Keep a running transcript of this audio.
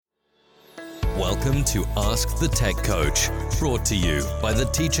Welcome to Ask the Tech Coach, brought to you by the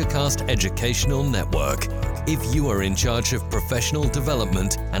TeacherCast Educational Network. If you are in charge of professional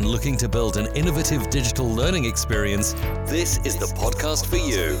development and looking to build an innovative digital learning experience, this is the podcast for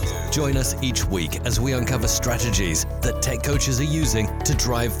you. Join us each week as we uncover strategies that tech coaches are using to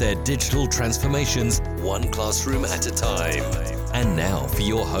drive their digital transformations one classroom at a time. And now for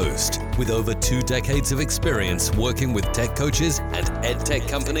your host, with over 2 decades of experience working with tech coaches and ed tech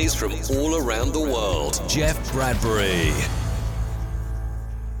companies from all around the world, Jeff Bradbury.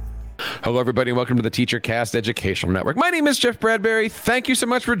 Hello, everybody, and welcome to the TeacherCast Educational Network. My name is Jeff Bradbury. Thank you so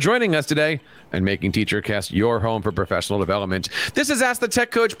much for joining us today and making TeacherCast your home for professional development. This is Ask the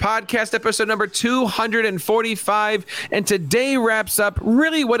Tech Coach podcast, episode number 245, and today wraps up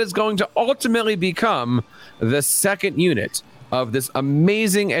really what is going to ultimately become the second unit of this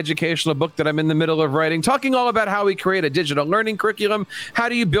amazing educational book that I'm in the middle of writing, talking all about how we create a digital learning curriculum. How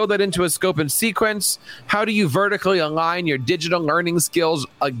do you build that into a scope and sequence? How do you vertically align your digital learning skills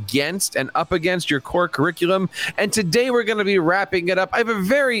against and up against your core curriculum? And today we're going to be wrapping it up. I have a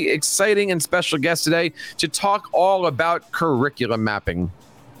very exciting and special guest today to talk all about curriculum mapping.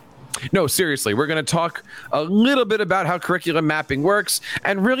 No, seriously, we're going to talk a little bit about how curriculum mapping works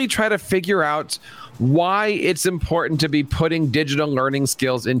and really try to figure out why it's important to be putting digital learning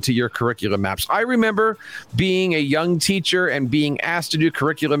skills into your curriculum maps. I remember being a young teacher and being asked to do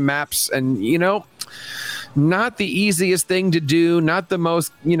curriculum maps, and, not the easiest thing to do, not the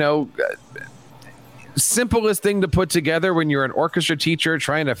most, simplest thing to put together when you're an orchestra teacher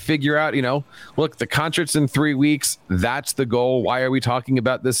trying to figure out, look, the concert's in 3 weeks. That's the goal. Why are we talking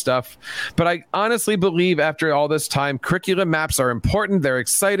about this stuff? But I honestly believe after all this time, curriculum maps are important. They're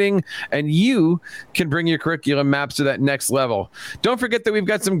exciting, and you can bring your curriculum maps to that next level. Don't forget that we've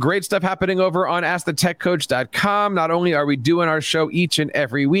got some great stuff happening over on AskTheTechCoach.com. Not only are we doing our show each and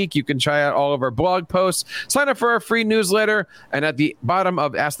every week, you can try out all of our blog posts, sign up for our free newsletter, and at the bottom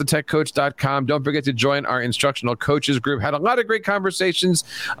of AskTheTechCoach.com, don't forget to join our instructional coaches group. Had a lot of great conversations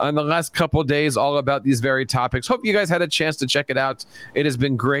on the last couple of days all about these very topics. Hope you guys had a chance to check it out. It has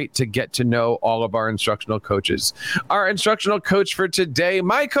been great to get to know all of our instructional coaches. Our instructional coach for today,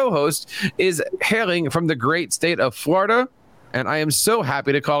 my co-host, is hailing from the great state of Florida, and I am so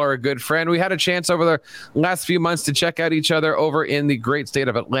happy to call her a good friend. We had a chance over the last few months to check out each other over in the great state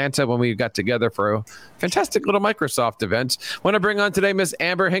of Atlanta when we got together for a fantastic little Microsoft event. Want to bring on today Miss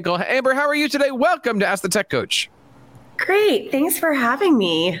Amber Hinkle. Amber, how are you today? Welcome to Ask the Tech Coach. Great. Thanks for having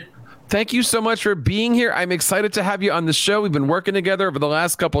me. Thank you so much for being here. I'm excited to have you on the show. We've been working together over the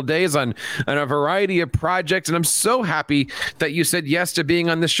last couple of days on a variety of projects, and I'm so happy that you said yes to being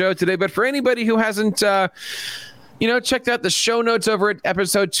on the show today. But for anybody who hasn't checked out the show notes over at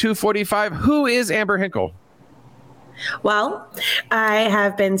episode 245. Who is Amber Hinkle? Well, I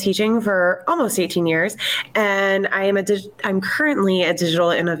have been teaching for almost 18 years, and I'm currently a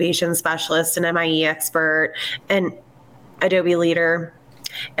digital innovation specialist, an MIE expert, and Adobe leader,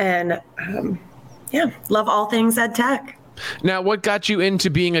 and love all things ed tech. Now, what got you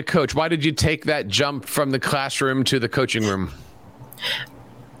into being a coach? Why did you take that jump from the classroom to the coaching room?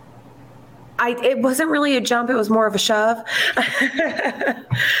 It wasn't really a jump. It was more of a shove.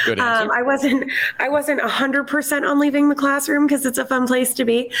 Good answer. I wasn't 100% on leaving the classroom because it's a fun place to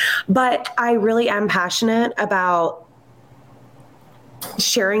be, but I really am passionate about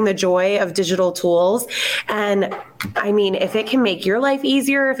sharing the joy of digital tools. And I mean, if it can make your life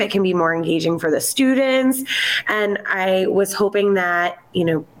easier, if it can be more engaging for the students, and I was hoping that,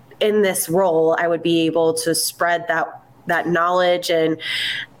 in this role, I would be able to spread that knowledge and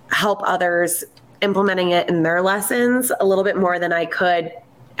help others implementing it in their lessons a little bit more than I could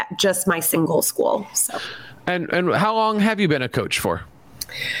at just my single school. So, and how long have you been a coach for?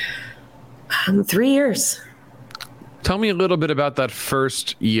 3 years. Tell me a little bit about that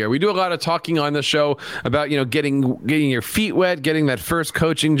first year. We do a lot of talking on the show about, getting your feet wet, getting that first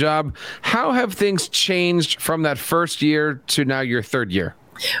coaching job. How have things changed from that first year to now your third year?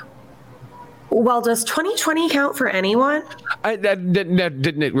 Well, does 2020 count for anyone? That didn't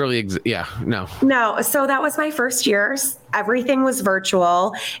it really no. No. So that was my first year. Everything was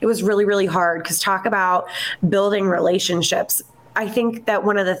virtual. It was really, really hard because talk about building relationships. I think that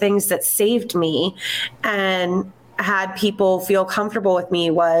one of the things that saved me and had people feel comfortable with me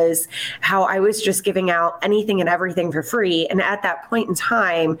was how I was just giving out anything and everything for free. And at that point in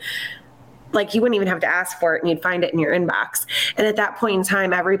time, like you wouldn't even have to ask for it and you'd find it in your inbox. And at that point in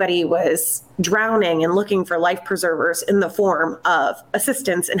time, everybody was drowning and looking for life preservers in the form of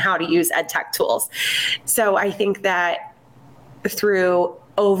assistance in how to use ed tech tools. So I think that through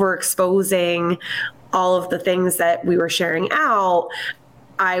overexposing all of the things that we were sharing out,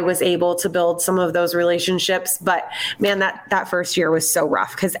 I was able to build some of those relationships. But man, that first year was so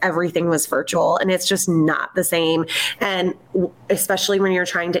rough because everything was virtual and it's just not the same. And especially when you're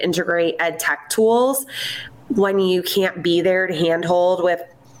trying to integrate ed tech tools, when you can't be there to handhold with,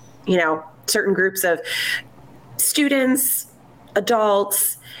 certain groups of students,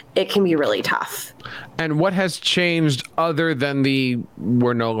 adults, it can be really tough. And what has changed other than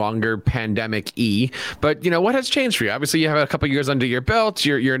we're no longer pandemic-y, but what has changed for you? Obviously you have a couple of years under your belt.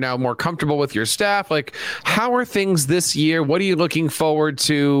 You're now more comfortable with your staff. Like, how are things this year? What are you looking forward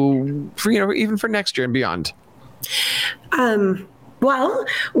to for, even for next year and beyond? Well,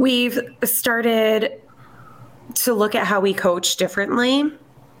 we've started to look at how we coach differently,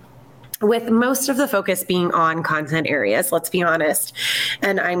 with most of the focus being on content areas, let's be honest.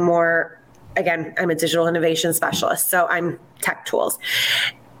 And I'm a digital innovation specialist, so I'm tech tools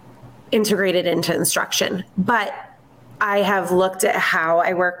integrated into instruction. But I have looked at how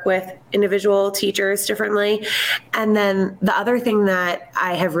I work with individual teachers differently. And then the other thing that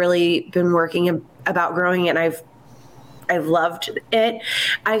I have really been working about growing, and I've loved it.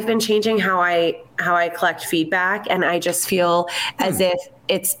 I've been changing how I collect feedback, and I just feel as if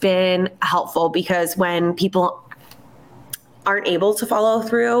it's been helpful, because when people aren't able to follow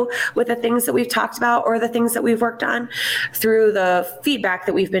through with the things that we've talked about or the things that we've worked on through the feedback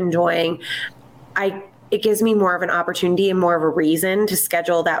that we've been doing, it gives me more of an opportunity and more of a reason to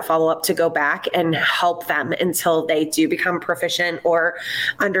schedule that follow-up to go back and help them until they do become proficient or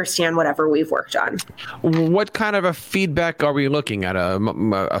understand whatever we've worked on. What kind of a feedback are we looking at?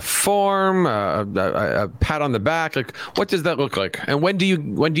 A form, a pat on the back? Like, what does that look like? And when do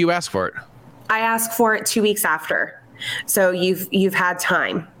you ask for it? I ask for it 2 weeks after. So you've had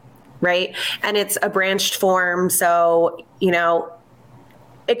time, right? And it's a branched form. So,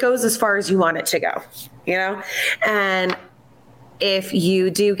 it goes as far as you want it to go, and if you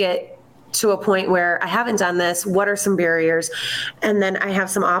do get to a point where I haven't done this, what are some barriers? And then I have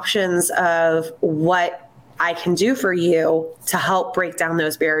some options of what I can do for you to help break down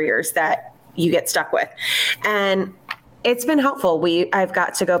those barriers that you get stuck with. And it's been helpful. I've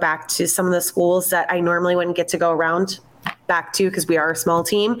got to go back to some of the schools that I normally wouldn't get to go around back to because we are a small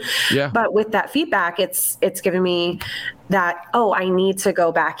team. Yeah. But with that feedback, it's given me that, I need to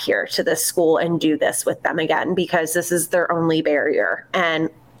go back here to this school and do this with them again, because this is their only barrier. And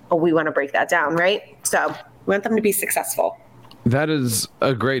we want to break that down, right? So we want them to be successful. That is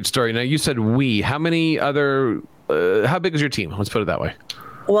a great story. Now, you said how many other, how big is your team? Let's put it that way.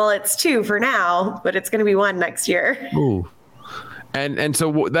 Well, it's 2 for now, but it's going to be 1 next year. Ooh. And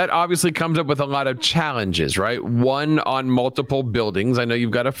so that obviously comes up with a lot of challenges, right? One on multiple buildings. I know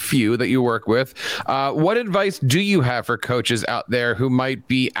you've got a few that you work with. What advice do you have for coaches out there who might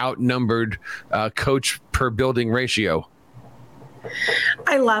be outnumbered coach per building ratio?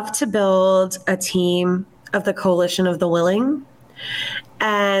 I love to build a team of the Coalition of the Willing.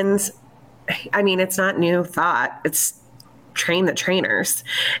 And I mean, it's not new thought. It's train the trainers.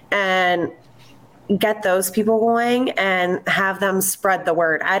 And get those people going and have them spread the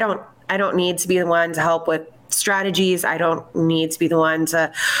word. I don't need to be the one to help with strategies. I don't need to be the one to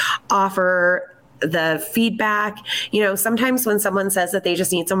offer the feedback. Sometimes when someone says that they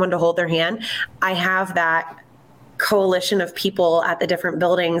just need someone to hold their hand, I have that coalition of people at the different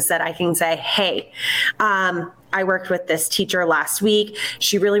buildings that I can say, hey, I worked with this teacher last week.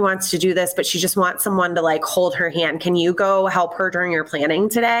 She really wants to do this, but she just wants someone to hold her hand. Can you go help her during your planning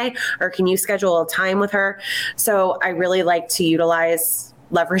today? Or can you schedule a time with her? So I really like to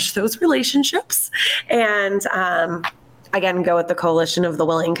leverage those relationships and, again, go with the Coalition of the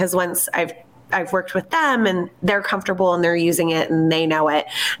Willing, because once I've worked with them and they're comfortable and they're using it and they know it,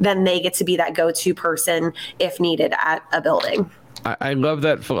 then they get to be that go-to person if needed at a building. I love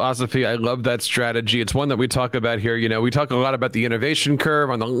that philosophy. I love that strategy. It's one that we talk about here. We talk a lot about the innovation curve.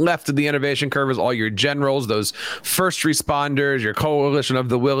 On the left of the innovation curve is all your generals, those first responders, your Coalition of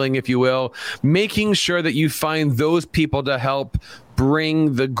the Willing, if you will, making sure that you find those people to help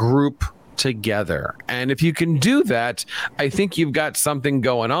bring the group together. And if you can do that, I think you've got something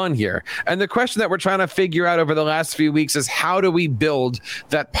going on here. And the question that we're trying to figure out over the last few weeks is, how do we build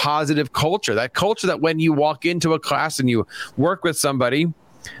that positive culture, that when you walk into a class and you work with somebody,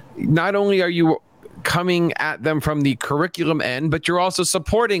 not only are you coming at them from the curriculum end, but you're also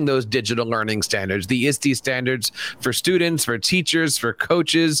supporting those digital learning standards, the ISTE standards for students, for teachers, for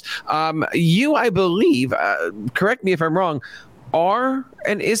coaches. You, I believe, correct me if I'm wrong, are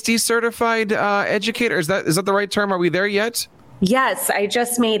an ISTE certified educator. Is that the right term? Are we there yet? Yes, I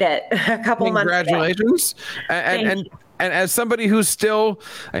just made it a couple months ago. Congratulations. And as somebody who's still,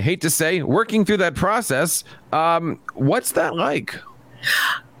 I hate to say, working through that process, what's that like?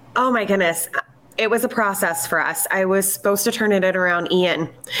 Oh my goodness. It was a process for us. I was supposed to turn it in around Ian,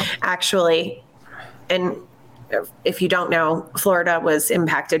 actually. And if you don't know, Florida was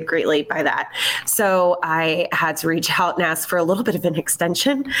impacted greatly by that. So I had to reach out and ask for a little bit of an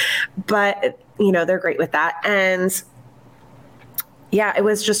extension, but they're great with that. And yeah, it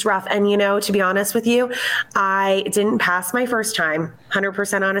was just rough. And, to be honest with you, I didn't pass my first time,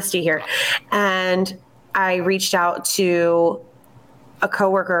 100% honesty here. And I reached out to a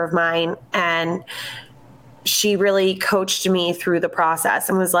coworker of mine, and she really coached me through the process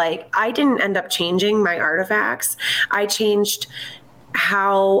and was like, I didn't end up changing my artifacts. I changed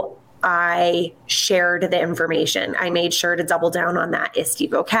how I shared the information. I made sure to double down on that ISTE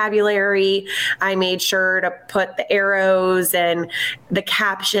vocabulary. I made sure to put the arrows and the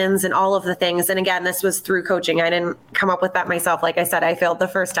captions and all of the things. And again, this was through coaching. I didn't come up with that myself. Like I said, I failed the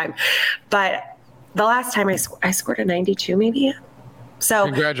first time. But the last time I scored a 92 maybe. So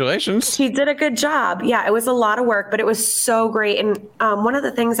congratulations. She did a good job. Yeah, it was a lot of work, but it was so great. And one of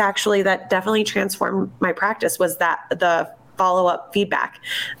the things actually that definitely transformed my practice was the follow-up feedback.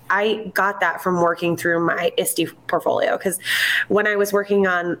 I got that from working through my ISTE portfolio, because when I was working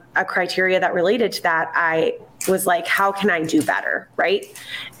on a criteria that related to that, I was like, how can I do better, right?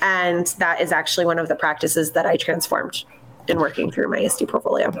 And that is actually one of the practices that I transformed in working through my ISTE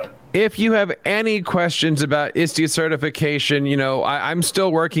portfolio. If you have any questions about ISTE certification, I'm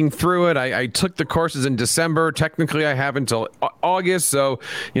still working through it. I took the courses in December. Technically, I have until August. So,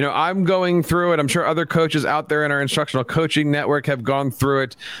 I'm going through it. I'm sure other coaches out there in our instructional coaching network have gone through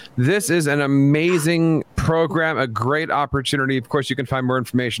it. This is an amazing program, a great opportunity. Of course, you can find more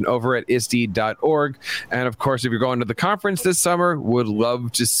information over at ISTE.org. And of course, if you're going to the conference this summer, would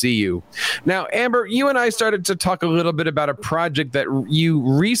love to see you. Now, Amber, you and I started to talk a little bit about a project that you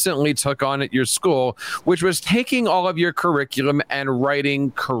recently took on at your school, which was taking all of your curriculum and writing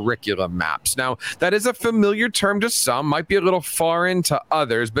curriculum maps. Now, that is a familiar term to some, might be a little foreign to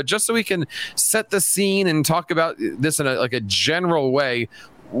others, but just so we can set the scene and talk about this in a general way,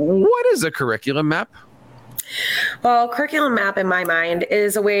 what is a curriculum map? Well, curriculum map in my mind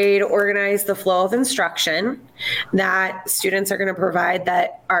is a way to organize the flow of instruction that students are going to provide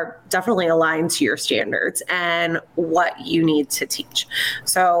that are definitely aligned to your standards and what you need to teach.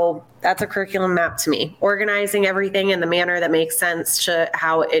 So that's a curriculum map to me, organizing everything in the manner that makes sense to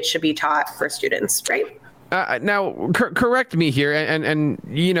how it should be taught for students, right? Now, correct me here. And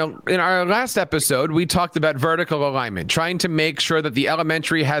in our last episode, we talked about vertical alignment, trying to make sure that the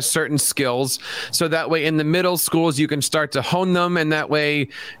elementary has certain skills. So that way in the middle schools, you can start to hone them. And that way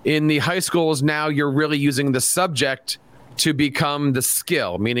in the high schools, now you're really using the subject to become the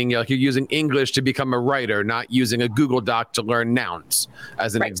skill, meaning you're using English to become a writer, not using a Google Doc to learn nouns,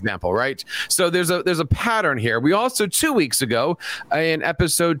 as an example, right? So there's a pattern here. We also 2 weeks ago, in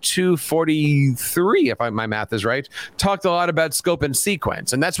episode 243, if my math is right, talked a lot about scope and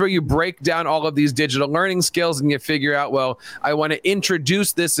sequence, and that's where you break down all of these digital learning skills and you figure out, well, I want to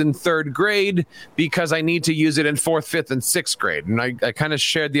introduce this in third grade because I need to use it in fourth, fifth, and sixth grade. And I kind of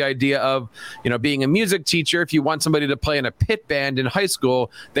shared the idea of, being a music teacher, if you want somebody to play in a pit band in high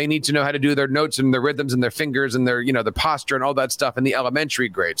school, they need to know how to do their notes and their rhythms and their fingers and their, the posture and all that stuff in the elementary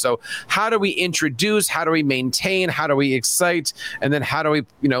grade. So how do we introduce, how do we maintain, how do we excite, and then how do we,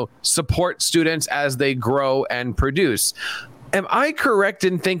 support students as they grow and produce? Am I correct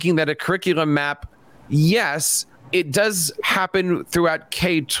in thinking that a curriculum map, yes, it does happen throughout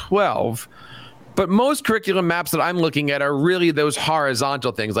K-12, but most curriculum maps that I'm looking at are really those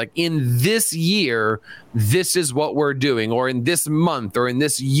horizontal things, like in this year, this is what we're doing, or in this month, or in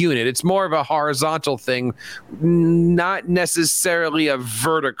this unit. It's more of a horizontal thing, not necessarily a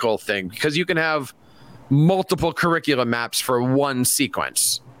vertical thing, because you can have multiple curriculum maps for one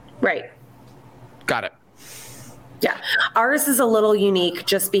sequence. Right. Got it. Yeah. Ours is a little unique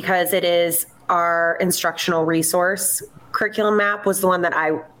just because it is our instructional resource. Curriculum map was the one that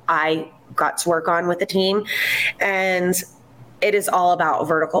I got to work on with the team, and it is all about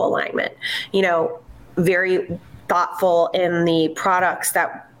vertical alignment. Very thoughtful in the products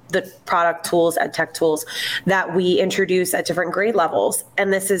the product tools, ed tech tools that we introduce at different grade levels.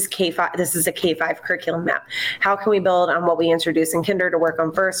 And this is K5. This is a K5 curriculum map. How can we build on what we introduce in kinder to work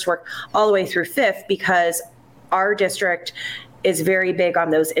on first, work all the way through fifth? Because our district is very big on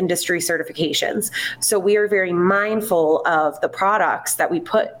those industry certifications. So we are very mindful of the products that we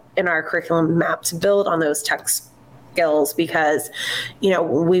put in our curriculum map to build on those tech skills, because,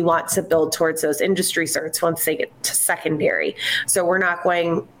 we want to build towards those industry certs once they get to secondary. So we're not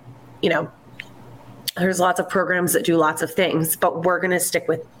going, there's lots of programs that do lots of things, but we're going to stick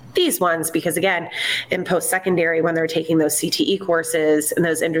with these ones, because again, in post-secondary, when they're taking those CTE courses and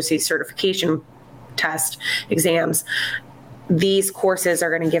those industry certification test exams, these courses are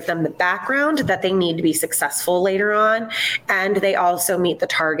going to give them the background that they need to be successful later on. And they also meet the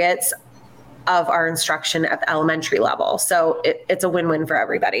targets of our instruction at the elementary level. So it's a win-win for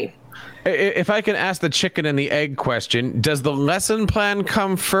everybody. If I can ask the chicken and the egg question, does the lesson plan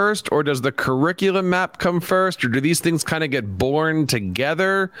come first, or does the curriculum map come first, or do these things kind of get born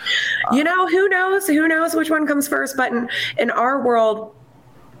together? Who knows which one comes first, but in our world,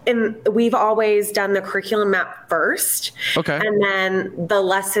 we've always done the curriculum map first. Okay. And then the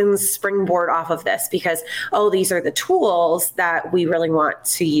lessons springboard off of this because, these are the tools that we really want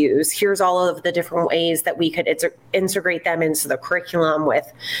to use. Here's all of the different ways that we could integrate them into the curriculum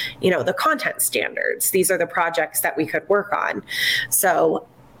with, the content standards. These are the projects that we could work on. So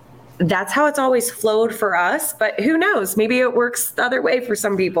that's how it's always flowed for us, but who knows? Maybe it works the other way for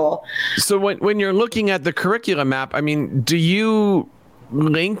some people. So when you're looking at the curriculum map, do you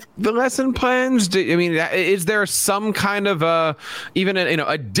link the lesson plans? Is there some kind of a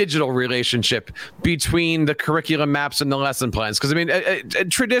digital relationship between the curriculum maps and the lesson plans? Because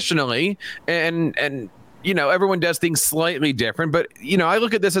traditionally, and everyone does things slightly different, but I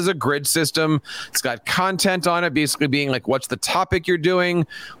look at this as a grid system. It's got content on it, basically being like, what's the topic you're doing?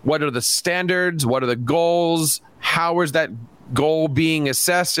 What are the standards? What are the goals? How is that goal being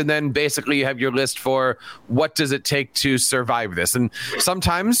assessed? And then basically you have your list for what does it take to survive this. And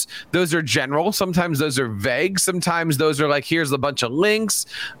sometimes those are general, sometimes those are vague, sometimes those are like, here's a bunch of links.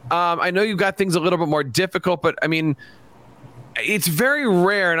 I know you've got things a little bit more difficult, but it's very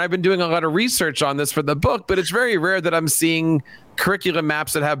rare, and I've been doing a lot of research on this for the book, but it's very rare that I'm seeing curriculum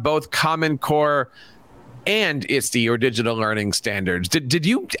maps that have both Common Core and ISTE or digital learning standards. Did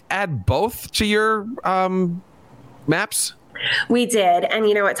you add both to your maps? We did. And,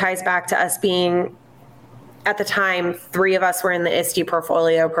 it ties back to us being, at the time, 3 of us were in the ISTE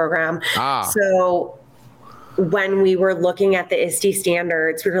portfolio program. So when we were looking at the ISTE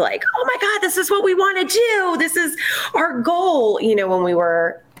standards, we were like, oh my God, this is what we want to do. This is our goal, when we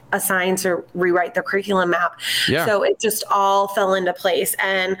were assigned to rewrite the curriculum map. Yeah. So it just all fell into place.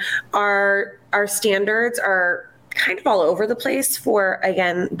 And our standards are kind of all over the place for,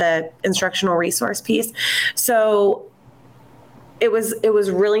 again, the instructional resource piece. So it was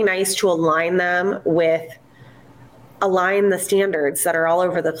really nice to align the standards that are all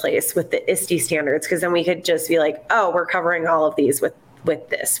over the place with the ISTE standards, because then we could just be like, we're covering all of these with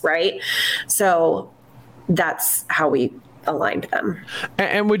this, right? So that's how we aligned them.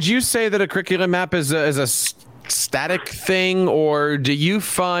 And would you say that a curriculum map is a static thing, or do you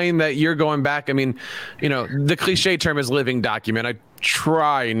find that you're going back? The cliche term is living document. I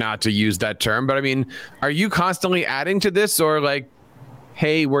try not to use that term, but are you constantly adding to this, or like,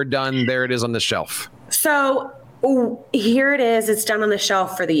 hey, we're done, there it is on the shelf? So here it is. It's done on the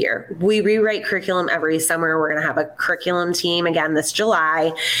shelf for the year. We rewrite curriculum every summer. We're going to have a curriculum team again this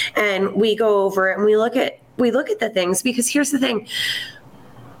July, and we go over it and we look at the things, because here's the thing.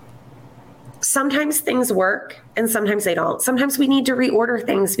 Sometimes things work and sometimes they don't. Sometimes we need to reorder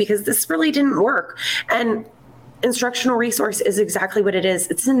things because this really didn't work. And instructional resource is exactly what it is.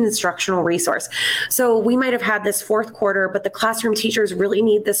 It's an instructional resource. So we might have had this 4th quarter, but the classroom teachers really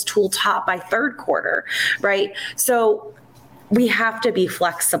need this tool taught by 3rd quarter, right? So we have to be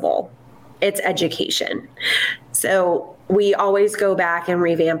flexible. It's education. So we always go back and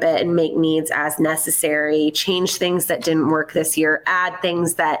revamp it and make needs as necessary, change things that didn't work this year, add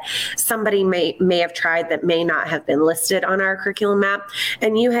things that somebody may have tried that may not have been listed on our curriculum map.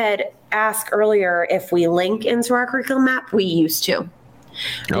 And you had asked earlier if we link into our curriculum map. We used to.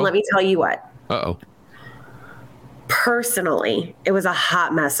 And let me tell you what. Uh-oh. Personally, it was a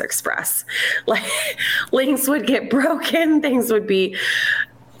hot mess express. Like, links would get broken, it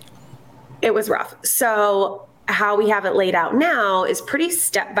was rough. So how we have it laid out now is pretty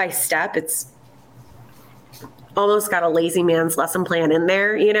step by step. It's almost got a lazy man's lesson plan in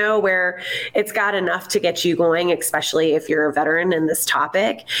there, where it's got enough to get you going, especially if you're a veteran in this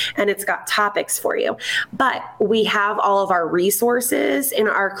topic, and it's got topics for you. But we have all of our resources in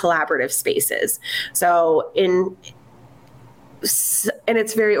our collaborative spaces. So and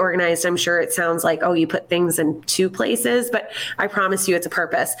it's very organized. I'm sure it sounds like, you put things in 2 places, but I promise you it's a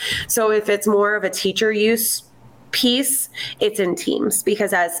purpose. So if it's more of a teacher use piece, it's in teams,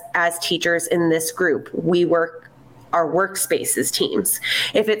 because as teachers in this group, we work our workspaces teams.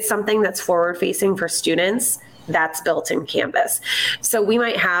 If it's something that's forward facing for students, that's built in Canvas. So we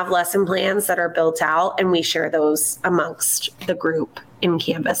might have lesson plans that are built out, and we share those amongst the group in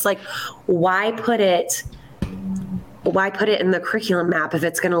Canvas. Like, why put it why put it in the curriculum map if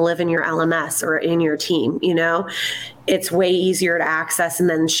it's going to live in your LMS or in your team? It's way easier to access and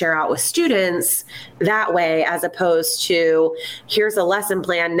then share out with students that way, as opposed to here's a lesson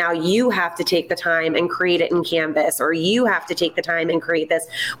plan. Now you have to take the time and create it in Canvas, or you have to take the time and create this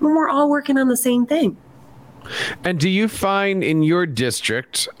when we're all working on the same thing. And do you find in your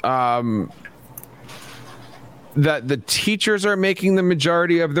district that the teachers are making the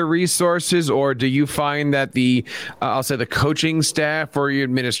majority of the resources, or do you find that I'll say the coaching staff or your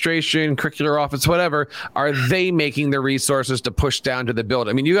administration, curricular office, whatever, are they making the resources to push down to the building?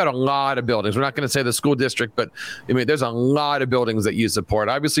 I mean, you got a lot of buildings. We're not going to say the school district, but I mean, there's a lot of buildings that you support.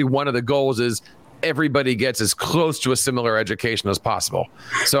 Obviously, one of the goals is everybody gets as close to a similar education as possible.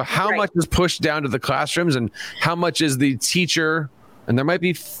 So how much is pushed down to the classrooms, and how much is the teacher? And there might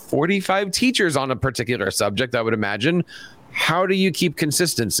be 45 teachers on a particular subject, I would imagine. How do you keep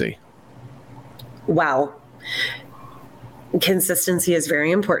consistency? Well, consistency is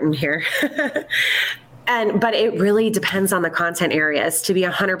very important here. But it really depends on the content areas, to be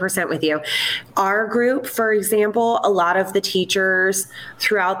 100% with you. Our group, for example, a lot of the teachers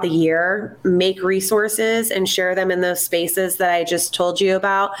throughout the year make resources and share them in those spaces that I just told you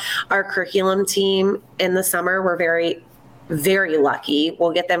about. Our curriculum team in the summer, we're very lucky.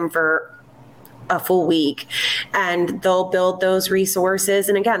 We'll get them for a full week and they'll build those resources.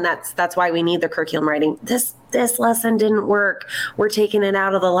 And again, that's why we need the curriculum writing. This lesson didn't work. We're taking it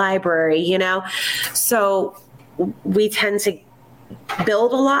out of the library, So we tend to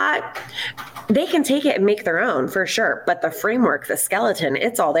build a lot. They can take it and make their own for sure. But the framework, the skeleton,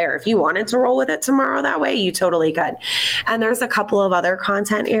 it's all there. If you wanted to roll with it tomorrow that way, you totally could. And there's a couple of other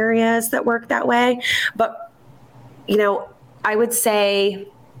content areas that work that way. But I would say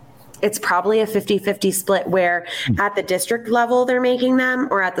it's probably a 50-50 split, where at the district level they're making them,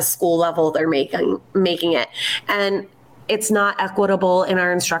 or at the school level they're making it. And it's not equitable in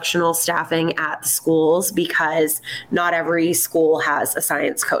our instructional staffing at the schools, because not every school has a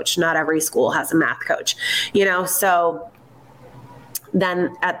science coach. Not every school has a math coach, so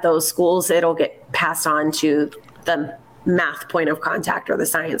then at those schools, it'll get passed on to the math point of contact or the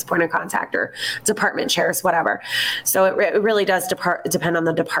science point of contact or department chairs, whatever. So it really does depend on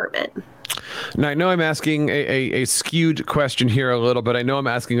the department. Now, I know I'm asking a skewed question here a little, but I know I'm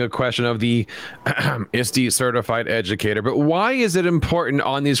asking a question of the ISTE certified educator. But why is it important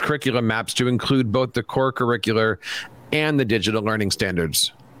on these curriculum maps to include both the core curricular and the digital learning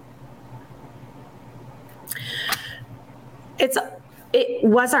standards?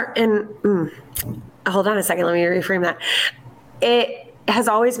 Hold on a second. Let me reframe that. It has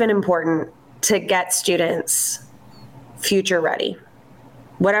always been important to get students future ready,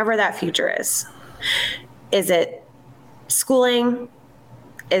 whatever that future is. Is it schooling?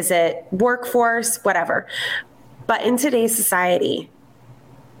 Is it workforce? Whatever. But in today's society,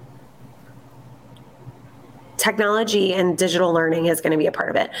 technology and digital learning is going to be a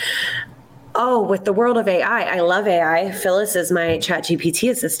part of it. Oh, with the world of AI, I love AI. Phyllis is my ChatGPT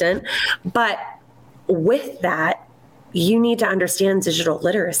assistant. But with that, you need to understand digital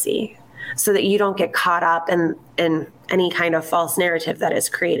literacy so that you don't get caught up in any kind of false narrative that is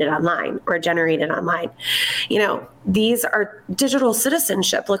created online or generated online. These are digital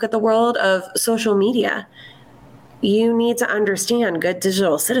citizenship. Look at the world of social media. You need to understand good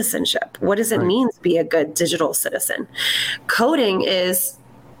digital citizenship. What does it mean to be a good digital citizen? Coding is,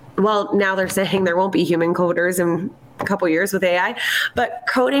 well, now they're saying there won't be human coders in a couple years with AI, but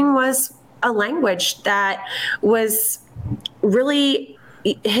coding was a language that was really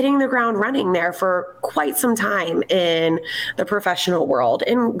hitting the ground running there for quite some time in the professional world.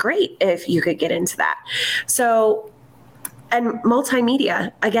 And great if you could get into that. So, and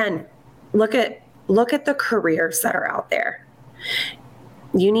multimedia, again, look at the careers that are out there.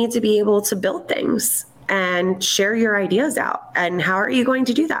 You need to be able to build things and share your ideas out. And how are you going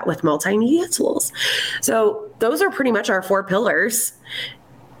to do that with multimedia tools? So those are pretty much our 4 pillars.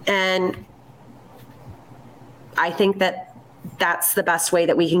 And I think that that's the best way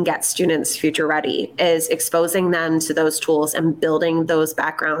that we can get students future ready, is exposing them to those tools and building those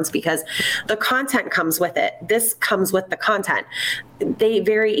backgrounds, because the content comes with it. This comes with the content. They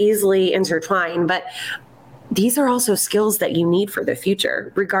very easily intertwine, but these are also skills that you need for the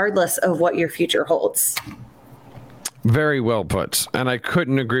future, regardless of what your future holds. Very well put. And I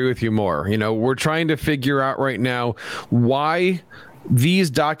couldn't agree with you more. We're trying to figure out right now why these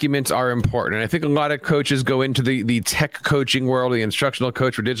documents are important. And I think a lot of coaches go into the tech coaching world, the instructional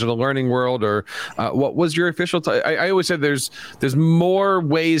coach or digital learning world, or what was your official I always said there's more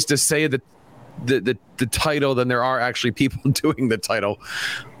ways to say the title than there are actually people doing the title.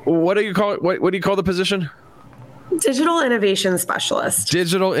 What do you call it? What do you call the position? Digital innovation specialist.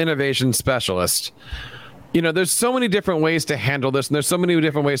 Digital innovation specialist. You know, there's so many different ways to handle this, and there's so many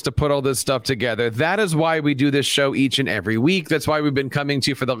different ways to put all this stuff together. That is why we do this show each and every week. That's why we've been coming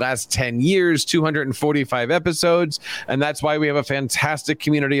to you for the last 10 years, 245 episodes. And that's why we have a fantastic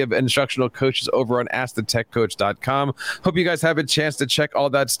community of instructional coaches over on AskTheTechCoach.com. Hope you guys have a chance to check all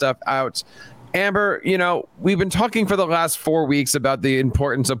that stuff out. Amber, you know, we've been talking for the last 4 weeks about the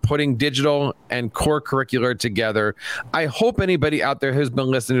importance of putting digital and core curricular together. I hope anybody out there who's been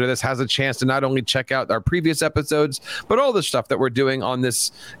listening to this has a chance to not only check out our previous episodes, but all the stuff that we're doing on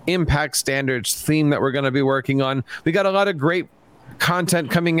this impact standards theme that we're going to be working on. We got a lot of great content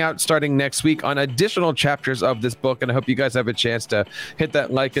coming out starting next week on additional chapters of this book, and I hope you guys have a chance to hit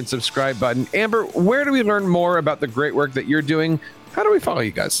that like and subscribe button. Amber, where do we learn more about the great work that you're doing? How do we follow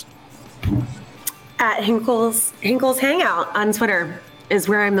you guys? At Hinkle's Hangout on Twitter is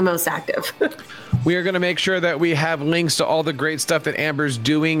where I'm the most active. We are going to make sure that we have links to all the great stuff that Amber's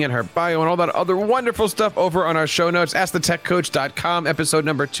doing in her bio and all that other wonderful stuff over on our show notes. AskTheTechCoach.com, episode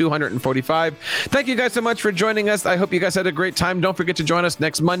number 245. Thank you guys so much for joining us. I hope you guys had a great time. Don't forget to join us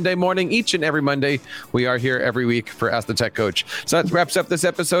next Monday morning. Each and every Monday, we are here every week for Ask the Tech Coach. So that wraps up this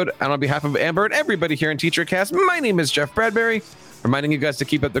episode. And on behalf of Amber and everybody here in TeacherCast, my name is Jeff Bradbury, reminding you guys to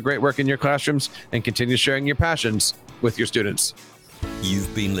keep up the great work in your classrooms and continue sharing your passions with your students.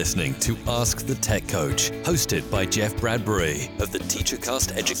 You've been listening to Ask the Tech Coach, hosted by Jeff Bradbury of the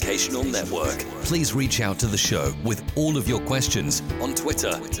TeacherCast Educational Network. Please reach out to the show with all of your questions on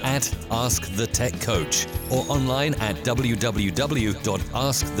Twitter at AskTheTechCoach or online at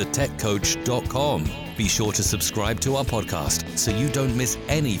www.askthetechcoach.com. Be sure to subscribe to our podcast so you don't miss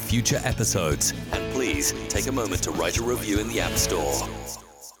any future episodes. And please take a moment to write a review in the App Store.